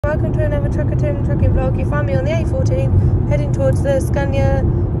welcome to another Trucker Tim trucking vlog. You find me on the A14 heading towards the Scania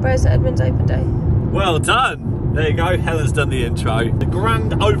Borussia Edmonds open day. Well done! There you go, Helen's done the intro. The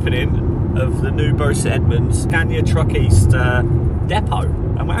grand opening of the new Borussia Edmonds Scania Truck East depot.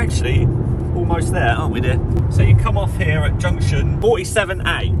 And we're actually almost there, aren't we dear? So you come off here at junction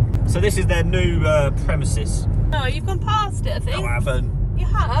 47A. So this is their new premises. No, you've gone past it, I think. No, I haven't. You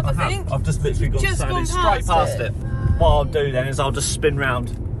have, I think. I've just literally gone straight past it. What I'll do then is I'll just spin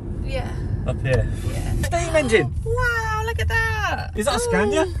round. Yeah. Up here. Yeah. Steam engine. Wow, look at that. Is that a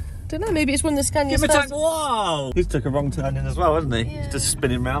Scania? Don't know, maybe it's one of the Scania Give stuff. Wow. He's took a wrong turn in as well, hasn't he? Yeah. He's just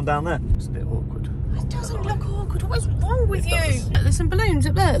spinning round down there. It's a bit awkward. It doesn't look awkward. What is wrong with you? There's some balloons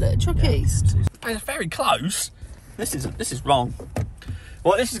up there, look, Truck East. It's very close. This is wrong.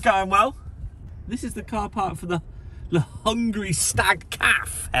 Well, this is going well. This is the car park for the hungry stag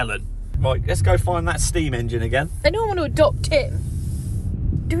calf, Helen. Right, let's go find that steam engine again. I don't want to adopt him.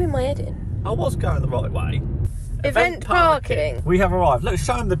 Doing my head in. I was going the right way. Event parking. We have arrived. Look,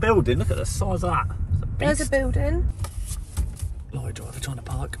 show them the building. Look at the size of that. There's a building. Lorry driver trying to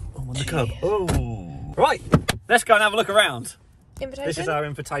park on the curb. Oh. Right, let's go and have a look around. Invitation. This is our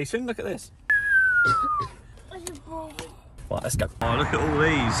invitation. Look at this. Right, let's go. Oh, look at all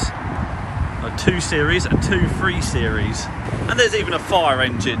these. 2 series and 2 3 series. And there's even a fire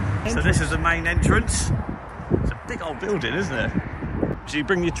engine. So this is the main entrance. It's a big old building, isn't it? So you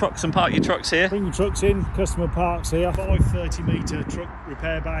bring your trucks and park your trucks here? Bring your trucks in, customer parks here. 5 30-metre truck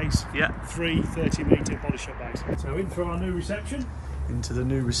repair bays. Yeah. 3 30-metre body shop bays. So in for our new reception. Into the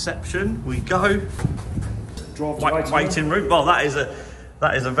new reception we go. Waiting room. Well, that is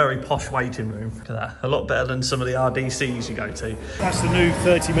a very posh waiting room. Look at that. A lot better than some of the RDCs you go to. That's the new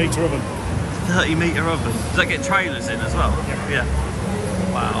 30-metre oven. 30-metre oven. Does that get trailers in as well? Yeah.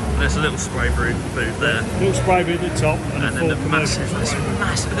 Wow. There's a little spray booth there. Little spray booth at the top and then the massive. It's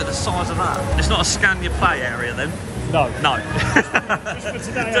massive. Look at the size of that. It's not a Scania play area then? No. No. Just for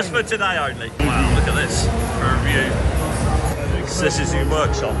today. Just for today only. Wow. Look at this for a view. So this is your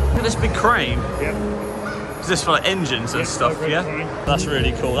workshop. Look at this big crane. Yeah. Is this for like engines and stuff? Yeah. Crane. That's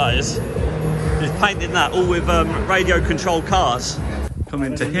really cool. That is. He's painting that all with radio controlled cars. Come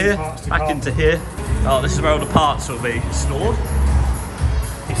into here, back into here. Oh, this is where all the parts will be stored.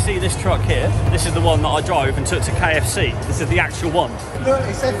 You see this truck here? This is the one that I drove and took to KFC. This is the actual one. Look,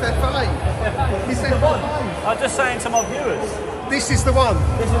 it's FFA. It's FFA. I'm just saying to my viewers. This is the one.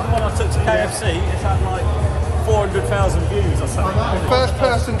 This is the one I took to KFC. It's had like 400,000 views or something. First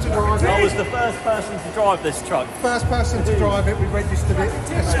person to drive it. I was the first person to drive this truck. First person to drive it, we registered it,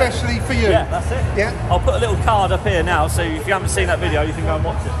 especially for you. Yeah, that's it. Yeah. I'll put a little card up here now, so if you haven't seen that video, you can go and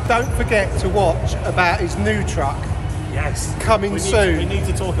watch it. Don't forget to watch about his new truck. Yes. Coming soon. We need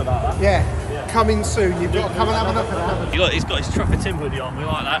to talk about that. Yeah. Coming soon. You've got to come and have a look at that. Look, he's got his Trucker Tim hoodie on. We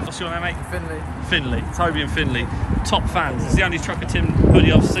like that. What's your name, mate? Finley. Finley. Toby and Finley. Top fans. It's the only Trucker Tim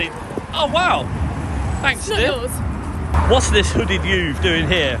hoodie I've seen. Oh, wow. Thanks, dear. What's this hooded you doing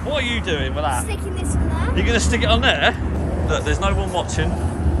here? What are you doing with that? Sticking this on there. You're going to stick it on there? Look, there's no one watching.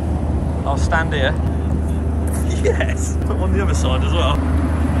 I'll stand here. Yes. Put on the other side as well.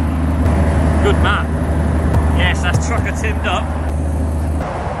 Good man. Yes, that's Trucker Timmed up.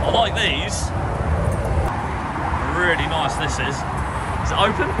 I like these. Really nice this is. Is it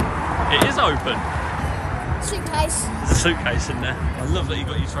open? It is open. Suitcase. There's a suitcase in there. I love that you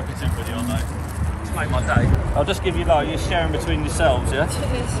got your Trucker Tim video on though. It's made my day. I'll just give you like you're sharing between yourselves, yeah?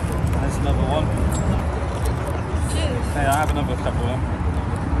 Cheers. There's another one. Cheers. Hey, I have another couple of them.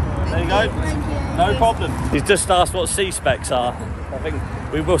 There you go. Thank you. No problem. He's just asked what C-specs are. I think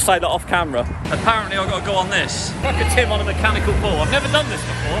we will say that off camera. Apparently I've got to go on this. Trucker Tim on a mechanical pull. I've never done this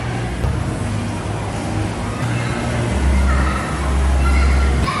before.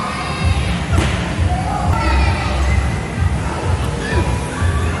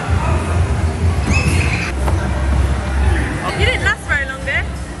 You didn't last very long, dear.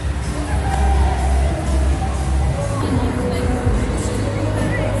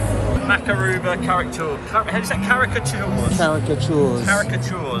 Macaruba caricature. How is that caricatures? Caricatures.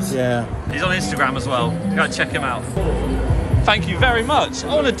 Caricatures. Yeah. He's on Instagram as well. Go and check him out. Thank you very much.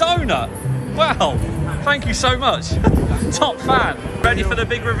 I want a donut. Wow. Thank you so much. Top fan. Ready for the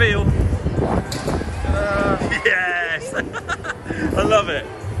big reveal? Yes. I love it.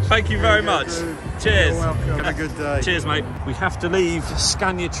 Thank you very much. Cheers. You're welcome. Have a good day. Cheers, mate. We have to leave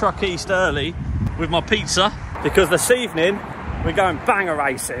Scania Truck East early with my pizza because this evening we're going banger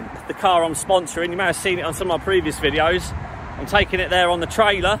racing. The car I'm sponsoring, you may have seen it on some of my previous videos. I'm taking it there on the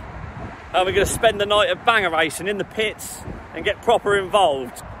trailer and we're going to spend the night at banger racing in the pits and get proper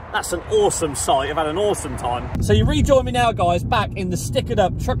involved. That's an awesome sight. I've had an awesome time. So you rejoin me now, guys, back in the stickered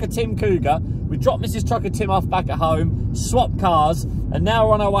up Trucker Tim Cougar. We dropped Mrs. Trucker Tim off back at home, swapped cars, and now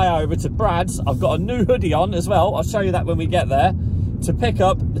we're on our way over to Brad's. I've got a new hoodie on as well. I'll show you that when we get there, to pick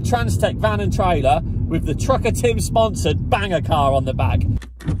up the Transtech van and trailer with the Trucker Tim sponsored banger car on the back.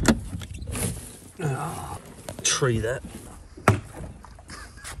 Oh, tree there.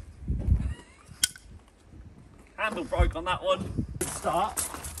 Handle broke on that one. Good start.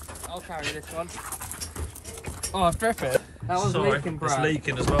 I'll carry this one. Oh, I've dripped it. That was leaking, Brad. It's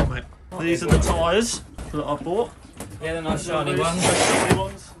leaking as well, mate. These are the tyres that I bought. Yeah, they're nice shiny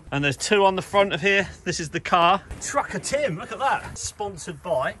ones. And there's two on the front of here. This is the car. Trucker Tim, look at that. Sponsored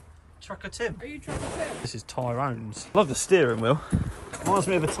by Trucker Tim. Are you Trucker Tim? This is Tyrone's. Love the steering wheel. Reminds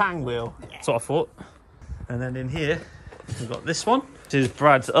me of a Tang wheel. That's what I thought. And then in here, we've got this one. This is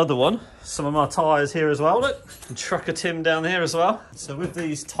Brad's other one. Some of my tyres here as well, look. And Trucker Tim down here as well. So with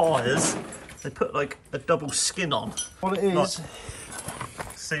these tyres, they put like a double skin on. What it is...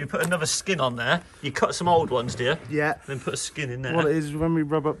 So you put another skin on there. You cut some old ones, do you? Yeah. Then put a skin in there. What it is, when we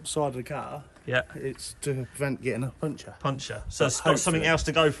rub up the side of the car, yeah, it's to prevent getting a puncture. So it's got something else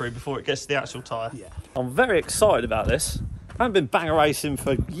to go through before it gets to the actual tyre. Yeah. I'm very excited about this. I haven't been banger racing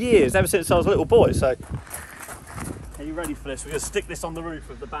for years, ever since I was a little boy, so... Are you ready for this? We're going to stick this on the roof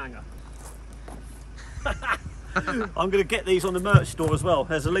of the banger. I'm going to get these on the merch store as well.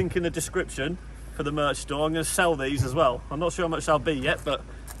 There's a link in the description for the merch store. I'm going to sell these as well. I'm not sure how much they'll be yet, but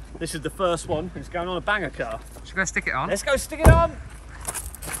this is the first one. It's going on a banger car. Should we go stick it on? Let's go stick it on.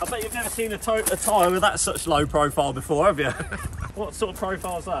 I bet you've never seen a tyre with that such low profile before, have you? What sort of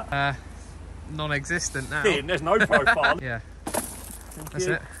profile is that? Non-existent now. There's no profile. Yeah. That's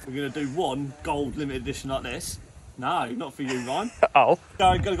it. We're going to do one gold limited edition like this. No, not for you, Ryan. Oh.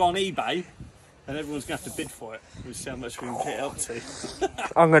 Going to go on eBay and everyone's going to have to bid for it. We'll see how much we can get it up to.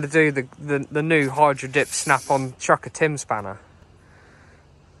 I'm going to do the new Hydro Dip snap-on Trucker Tim spanner.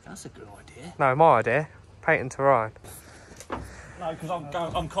 That's a good idea. No, my idea. Patent to Ryan. No, because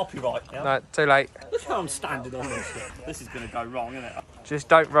I'm copyright. Yeah? No, too late. Look how I'm standing on this shit. This is going to go wrong, isn't it? Just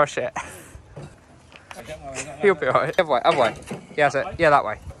don't rush it. You'll be alright. Other way, other way. Yeah, that's it. Yeah, that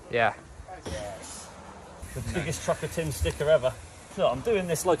way. Yeah. The biggest Trucker Tim sticker ever. Look, I'm doing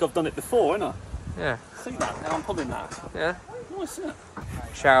this like I've done it before, innit? Yeah. See that? Now I'm pulling that. Yeah. Nice, isn't it?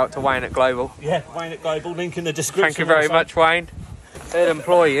 Shout out to Wayne at Global. Yeah, Wayne at Global, link in the description. Thank you very much, Wayne. They'll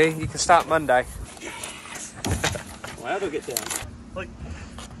employ you. You can start Monday. Well, how do I get down? Like,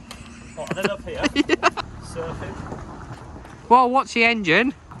 what, and then up here? Yeah. Surfing. Well, what's the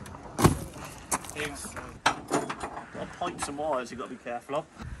engine? Got pipes and wires you've got to be careful of.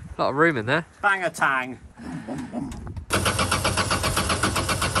 A lot of room in there. Banger tang.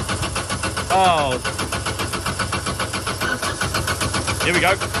 Oh. Here we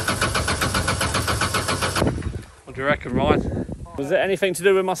go. What do you reckon, Ryan? Was it anything to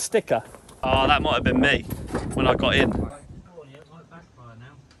do with my sticker? Oh, that might have been me when I got in.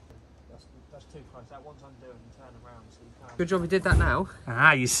 Good job we did that now.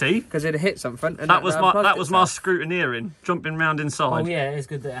 Ah, you see? Because it'd have hit something. And That was my scrutineering, jumping round inside. Oh yeah, it's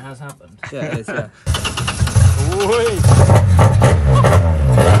good that it has happened. Yeah, it is, yeah.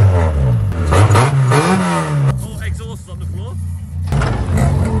 All exhausts on the floor.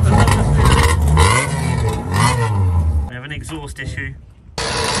 We have an exhaust issue.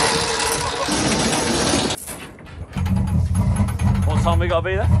 What time we got to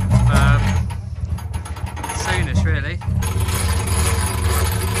be there? Soonish, really.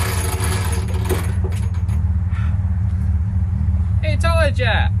 Hey, told you.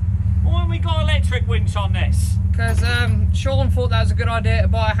 Why haven't we got electric winch on this? Because Sean thought that was a good idea to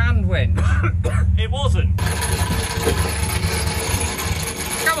buy a hand winch. It wasn't.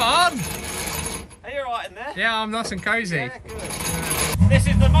 Come on! Are you alright in there? Yeah, I'm nice and cosy. Yeah, good. This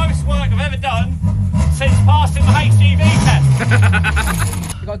is the most work I've ever done since passing the HGV test.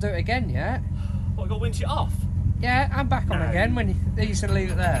 You got to do it again, yeah? What, I got to winch it off? Yeah, I'm back on again when you used to leave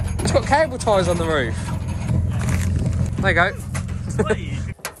it there. It's got cable ties on the roof. There you go. Please.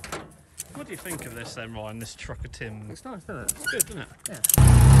 What do you think of this then, Ryan, this Trucker Tim? It's nice, isn't it? It's good, isn't it? Yeah.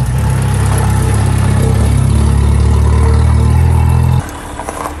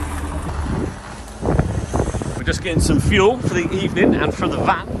 We're just getting some fuel for the evening and for the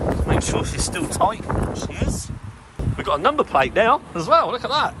van. Make sure she's still tight. She is. We've got a number plate now as well, look at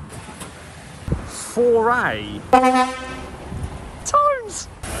that. 4A. Tones.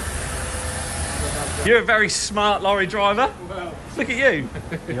 You're a very smart lorry driver. Look at you.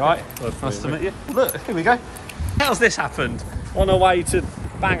 You right? Nice to meet you. Look, here we go. How's this happened? On our way to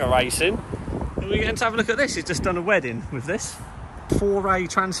banger racing. We're getting to have a look at this. He's just done a wedding with this. 4A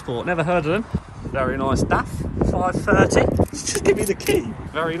Transport, never heard of them. Very nice DAF, 530. Just give me the key.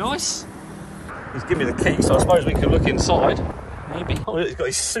 Very nice. He's given me the key, so I suppose we can look inside. Maybe. Oh, he's got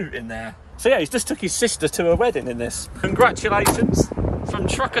his suit in there. So yeah, he's just took his sister to a wedding in this. Congratulations from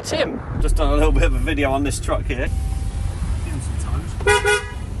Trucker Tim. Just done a little bit of a video on this truck here. Give him some toes.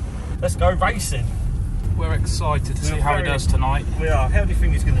 Let's go racing. We're excited to see how he does tonight. We are. How do you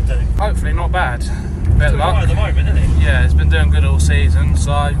think he's going to do? Hopefully not bad. Bit of luck. At the moment, isn't he? Yeah, he's been doing good all season,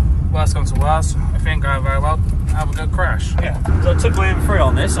 so worst comes to worst, if he ain't going very well, have a good crash. Yeah. So I took my M3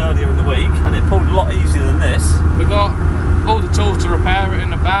 on this earlier in the week, and it pulled a lot easier than this. We've got all the tools to repair it in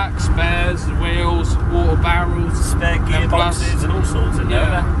the back, spares, the wheels, water barrels, spare gearboxes and all sorts in there.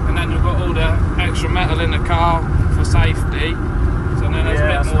 Yeah, and then we've got all the extra metal in the car for safety. So then there's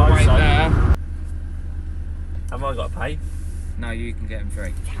a bit more weight there. Have I got to pay? No, you can get them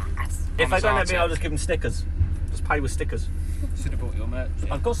free. If they don't let me, I'll just give them stickers. Just pay with stickers. Should have bought your merch.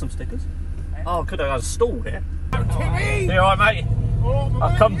 I've got some stickers. Oh, could have had a stall here. You alright, mate?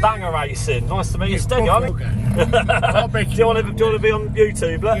 I've come banger racing. Nice to meet you. Steady on it. Do you want to be on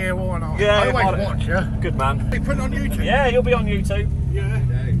YouTube? Look? Yeah, why not? Yeah, I always watch you. Good man. They put it on YouTube? Yeah, you'll be on YouTube. Yeah.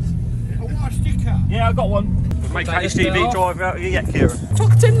 I want a sticker. Yeah, I got one. Make HGV driver out of you yet, Kieran.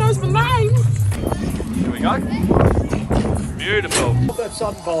 Trucker Tim knows my name. Here we go. Beautiful. Put that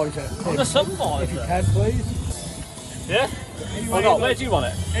sun visor. On the sun visor. Can please. Yeah? Why not? Where do you want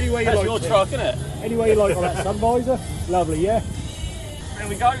it? Anyway you That's like. your truck, isn't it? Anyway you like on that sun visor. Lovely, yeah. There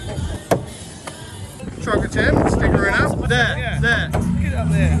we go. Trucker Tim, sticker it up. There, there. Get up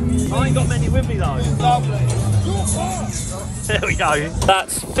there. I ain't got many with me though. Lovely. There we go.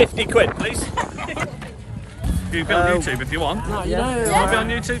 That's 50 quid, please. You can be on YouTube if you want. No, you know. I'll be on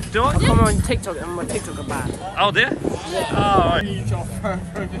YouTube. Do I? I'm on TikTok and my TikTok are bad. Oh, dear? Yeah. Oh, right. You chop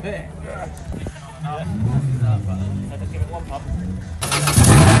over there. Let's give it one pump.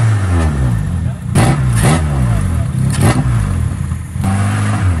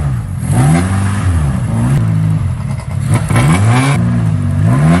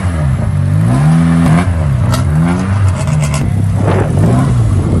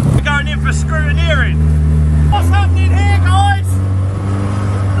 We're going in for scrutineering. What's happening here, guys?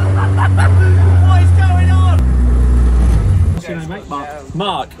 What is going on? What's your name, mate? Mark.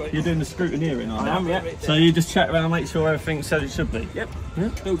 Mark, you're doing the scrutineering, aren't you? I am, yeah. So you just check around and make sure everything's as it should be? Yep. Yeah.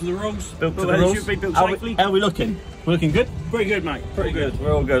 Built to the rules. Built to Built the as it rules. should be, built How safely. are we looking? We're looking good? Pretty good, mate. Pretty good.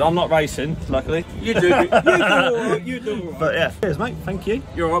 We're all good. I'm not racing, luckily. You do. You do alright. You do alright. But yeah. Cheers, mate. Thank you.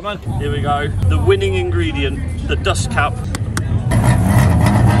 You're alright, man. Here we go. The winning ingredient, the dust cap.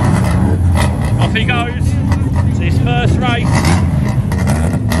 Off he goes. It's his first race.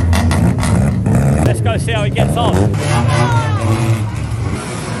 Let's go see how he gets on.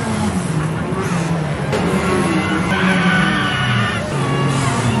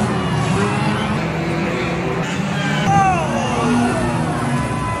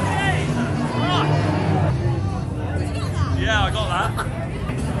 Yeah, I got that.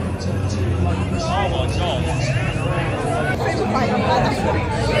 Oh my god.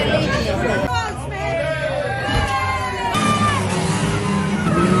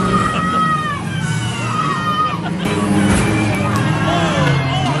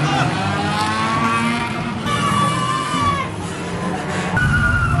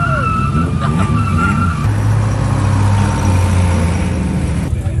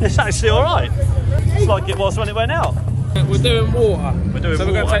 It's actually alright. It's like it was when it went out. We're doing water. We're doing so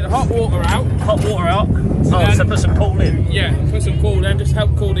we're going to water. take the hot water out. Hot water out. Oh, then- so put some cool in. Yeah, put some cool in, just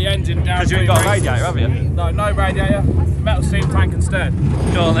help cool the engine down. Because you ain't got a radiator, have you? No, no radiator. Metal steam tank instead.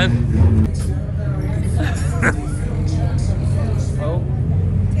 Go on then. Oh.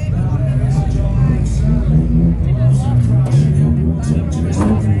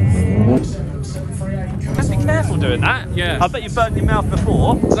 Just be careful doing that. Yeah. I bet you burnt your mouth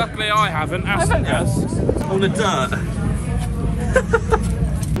before. Luckily I haven't. Aston has. All the dirt.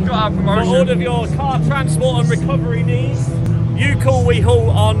 For all of your car transport and recovery needs, you call we haul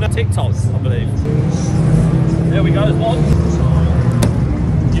on TikTok, I believe. There we go, there's one.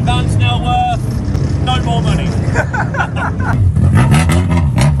 Your van's now worth no more money.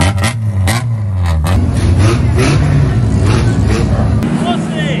 What's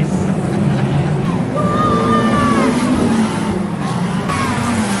this?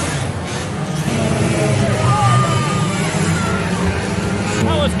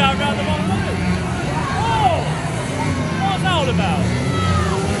 Oh, it's going round the wrong way. Oh! What's that all about?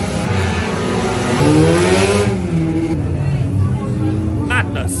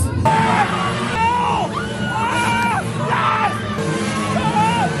 Madness.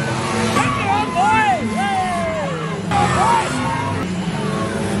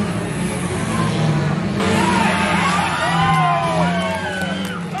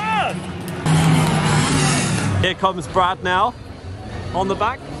 Here comes Brad now. On the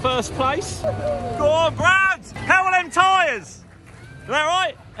back, first place. Go on, Brad! How are them tyres? Is that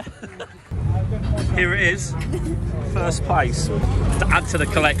right? Here it is. First place. To add to the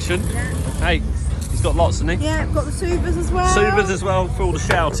collection. Hey, he's got lots, hasn't he? Yeah, got the Subas as well. Subas as well for all the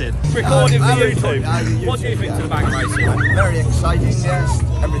shouting. Recording for YouTube. What do you think to the bang racing? Very exciting, yes.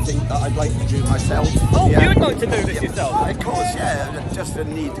 Everything that I'd like to do myself. Oh, yeah. you would like to do this yourself? Of course, yeah. Just a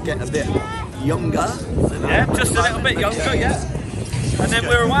need to get a bit younger. Yeah, just a little bit younger, yeah. And then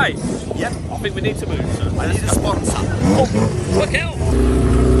we're away. Yep. I think we need to move, sir. I need a sponsor. Oh, look out!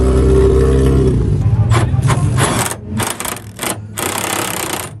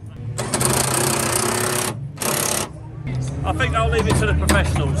 I think I'll leave it to the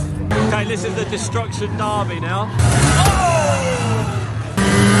professionals. Okay, this is the Destruction Derby now. Oh!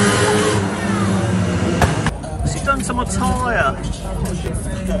 Has he done to my tyre?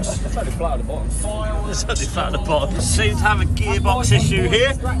 It's only flat at the bottom. It's only flat at the bottom. Seems to have a gearbox issue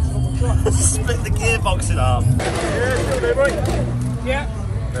here. Split the gearbox in half. Yeah, still there, boy. Yeah.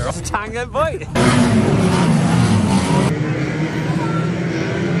 We're off tang then, boy.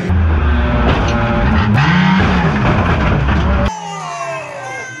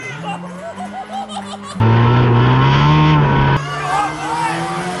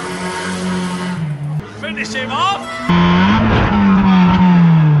 Finish him off.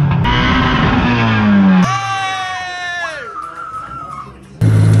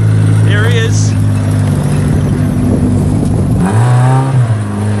 Here he is.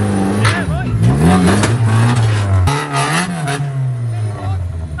 Yeah, right.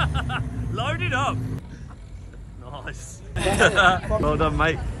 Loaded up. Nice. Well done,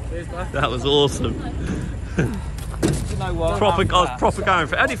 mate. That was awesome. You know what? I was proper going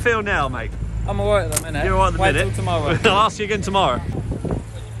for it. How do you feel now, mate? I'm alright at the minute. You're alright at the minute? Wait till tomorrow. I'll ask you again tomorrow.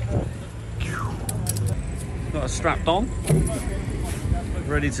 Got her strapped on.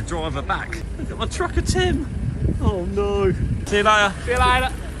 Ready to drive her back. Look at my trucker Tim. Oh no. See you later. See you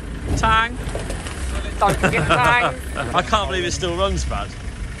later. Tang. Don't forget tang. I can't believe it still runs, Brad.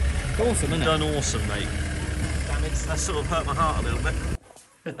 It's awesome, isn't it? Done awesome, mate. Damn it, that sort of hurt my heart a little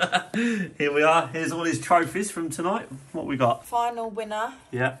bit. Here we are. Here's all his trophies from tonight. What we got? Final winner,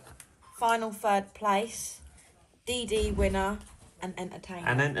 Yeah. final third place, DD winner, and entertainer.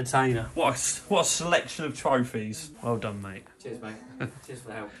 An entertainer. What a selection of trophies. Well done, mate. Cheers, mate. Cheers for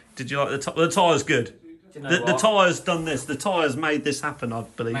the help. Did you like the the tyre's good? Do you know The what? tyre's done this. The tyre's made this happen, I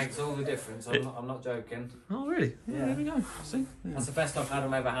believe. Makes all the difference. I'm not joking. Oh, really? Yeah. There we go. See? Yeah. That's the best I've had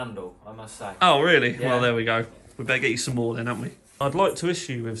them ever handle, I must say. Oh, really? Yeah. Well, there we go. We better get you some more then, haven't we? I'd like to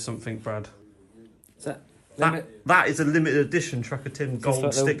issue you with something, Brad. Is that That is a limited edition Trucker Tim gold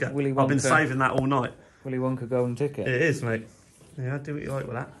like the sticker. Willy I've been Wonka? saving that all night. Willy Wonka golden ticket? It is, mate. Yeah, do what you like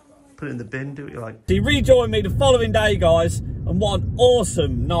with that. Put it in the bin, do what you like. He rejoined me the following day, guys, and what an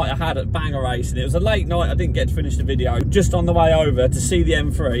awesome night I had at Banger Racing. It was a late night, I didn't get to finish the video. Just on the way over to see the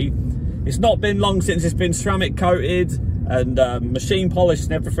M3. It's not been long since it's been ceramic coated and machine polished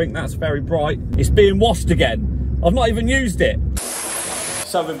and everything. That's very bright. It's being washed again. I've not even used it.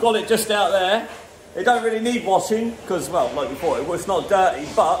 So we've got it just out there. It don't really need washing because, well, like you thought, it's not dirty,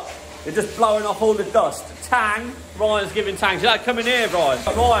 but they're just blowing off all the dust. Tang. Ryan's giving tang. Should that come in here, Ryan?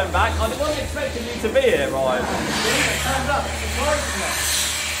 Ryan back. I wasn't expecting you to be here, Ryan.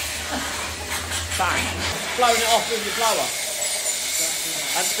 Tang. Blowing it off with your blower.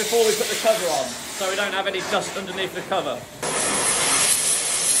 That's before we put the cover on, so we don't have any dust underneath the cover.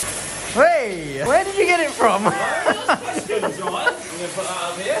 Hey, where did you get it from? Questions, Ryan. I'm going to put that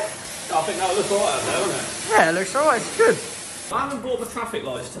up here. I think that'll look alright up there, won't it? Yeah, it looks alright, it's good. I haven't bought the traffic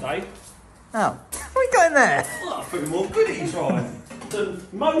lights today. Oh, what are you got in there? Well, I put more goodies, Ryan. Some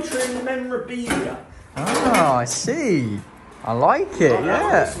motoring memorabilia. Oh, I see. I like it,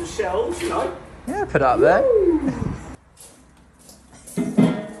 yeah. Some shells, you know. Yeah, put it up there.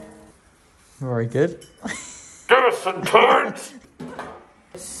 Very good. Garrison turn!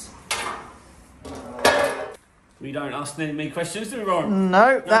 We don't ask me questions, do we, Ryan?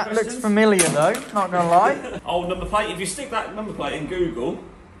 No, that questions? looks familiar though, not gonna lie. Old number plate. If you stick that number plate in Google,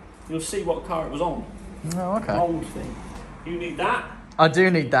 you'll see what car it was on. Oh, okay. Old thing. You need that. I do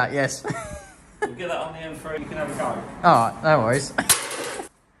need that, yes. We'll get that on the M3, you can have a go. Alright, no worries.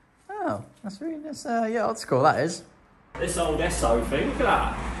 Oh, that's really, yeah, old school, that is. This old SO thing, look at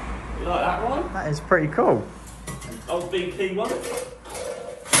that. You like that, Ryan? That is pretty cool. Old BP one.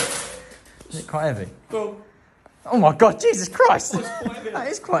 Is it quite heavy? Cool. Oh my god, Jesus Christ! Oh, it's quite heavy. That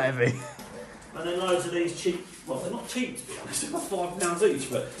is quite heavy. And then loads of these cheap, well, they're not cheap to be honest, they're about £5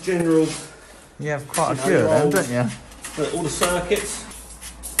 each, but general. You have quite a few of them, don't you? All the circuits.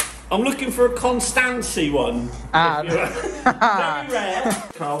 I'm looking for a Constancy one. Very rare.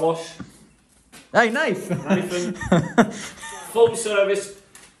 Car wash. Hey, Nathan. Nathan. Full service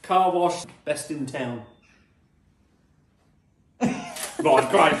car wash. Best in town.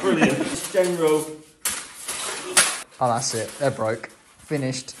 Right, great, brilliant. General. Oh, that's it. They're broke.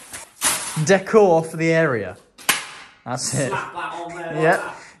 Finished. Decor for the area. That's it. Slap that on there like Yep.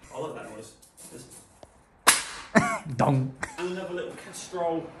 that. I like that noise. Dong. And another little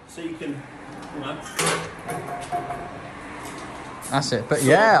castrol so you can, you know. That's it. But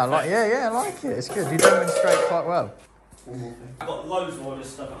yeah, I like I like it. It's good. You demonstrate quite well. I've got loads of all this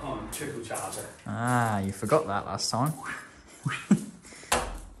stuff at home. Trickle charger. Ah, you forgot that last time.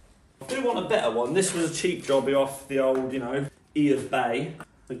 I do want a better one. This was a cheap jobby off the old, you know, E of Bay.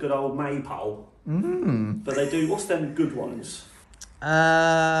 The good old maypole. Mmm. But they do, what's them good ones?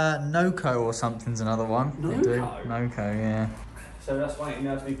 Noco or something's another one. Noco? Noco, yeah. So that's waiting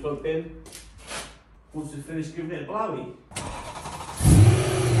now to be plugged in. Once we finish giving it a blowy.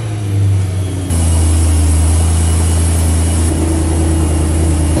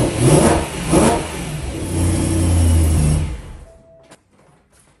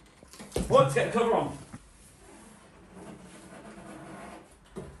 Let's get the cover on.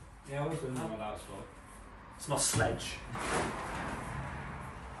 Yeah, I was wondering what that was for. It's my sledge.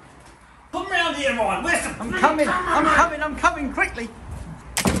 Come round here, Ryan. Where's the... I'm coming quickly.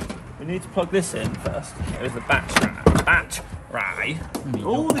 We need to plug this in first. There's the battery.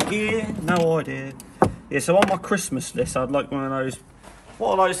 All the gear, no idea. Yeah, so on my Christmas list, I'd like one of those.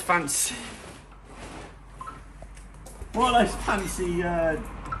 What are those fancy? What are those fancy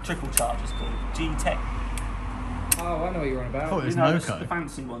trickle chargers called? G-Tech. Oh, I know what you're on about. Oh, it's You know, Noco. the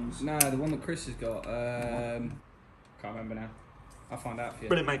fancy ones. No, the one that Chris has got. Can't remember now. I'll find out for you.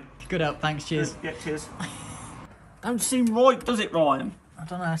 Brilliant, mate. Good help, thanks, cheers. Yeah, cheers. Don't seem right, does it, Ryan? I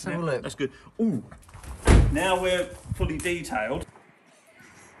don't know, let's have a look. That's good. Ooh. Now we're fully detailed.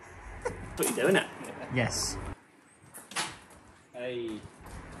 What are you doing it? Yes. Hey.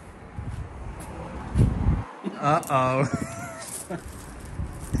 Uh-oh.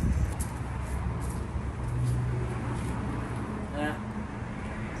 Yeah.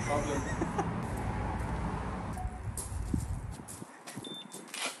 Problem.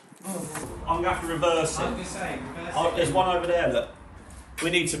 I'm going to have to reverse I was it. just saying, Oh, there's one over there, look. We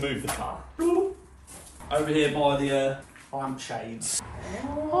need to move the car. Over here by the lampshades.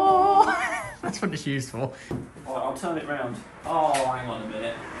 Oh, that's what it's used for. Alright, I'll turn it round. Oh, hang on a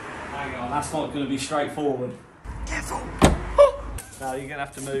minute. Hang on, that's not going to be straightforward. Careful. No, you're going to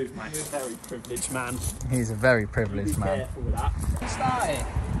have to move, mate. You're a very privileged man. He's a very privileged Be man. careful with that. start it.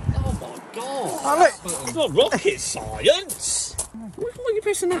 Oh my god. Oh, look. It's not rocket science. What are you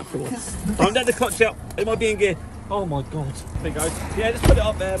pressing that for? Don't let the clutch out. It might be in gear. Oh my god. There you go. Yeah, just put it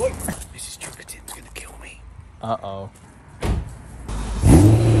up there, boy. This is Trucker Tim's going to kill me. Uh-oh.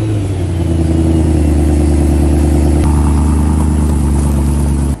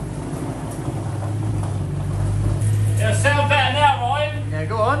 It'll sound better now, Ryan. Yeah,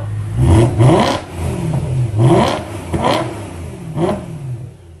 go on.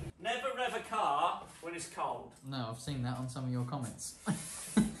 Never rev a car when it's cold. No, I've seen that on some of your comments.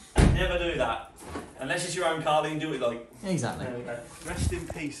 Never do that. Unless it's your own car, then you do it like. Exactly. There we go. Rest in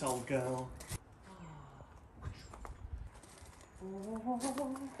peace, old girl.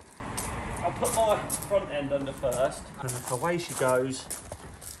 I'll put my front end under first, and away she goes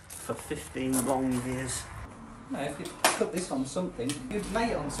for 15 long years. No, if you put this on something, you'd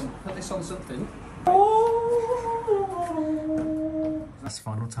lay it on something, put this on something. That's the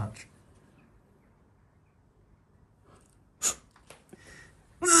final touch.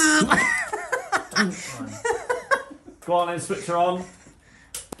 Go on then, switch her on.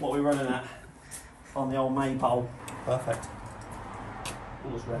 What are we running at? On the old maypole. Perfect.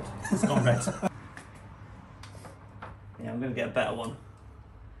 Oh, it's red. It's not red. Yeah, I'm going to get a better one.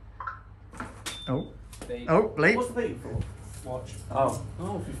 Oh. Oh, bleep. What's the beep for? Watch. Oh, for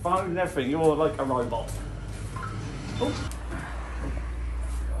your phone and everything. You're like a robot. Oh.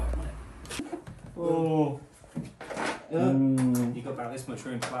 Oh. You've got about this much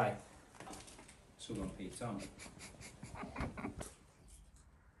room to play. It's all on Pete's arm.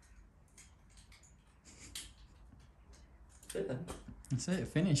 That's it,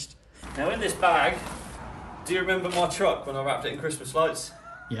 finished. Now in this bag, do you remember my truck when I wrapped it in Christmas lights?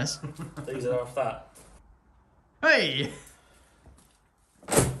 Yes. These are off that. Hey!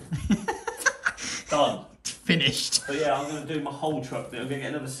 Done. Finished. But yeah, I'm going to do my whole truck. I'm going to get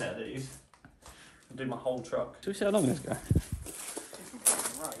another set of these. I'll do my whole truck. Should we see how long this goes?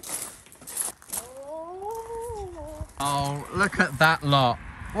 Oh, look at that lot.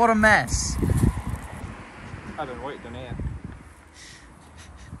 What a mess. I don't know what you've done here.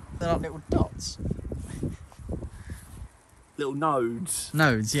 They're like little dots. Little nodes.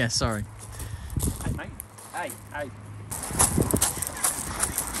 Nodes, yeah, sorry. Hey, mate. Hey, hey.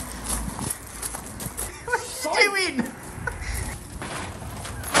 What are you doing?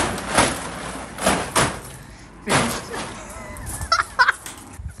 Finished.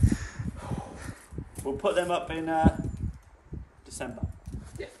 We'll put them up in December.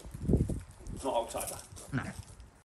 Yeah. Not October.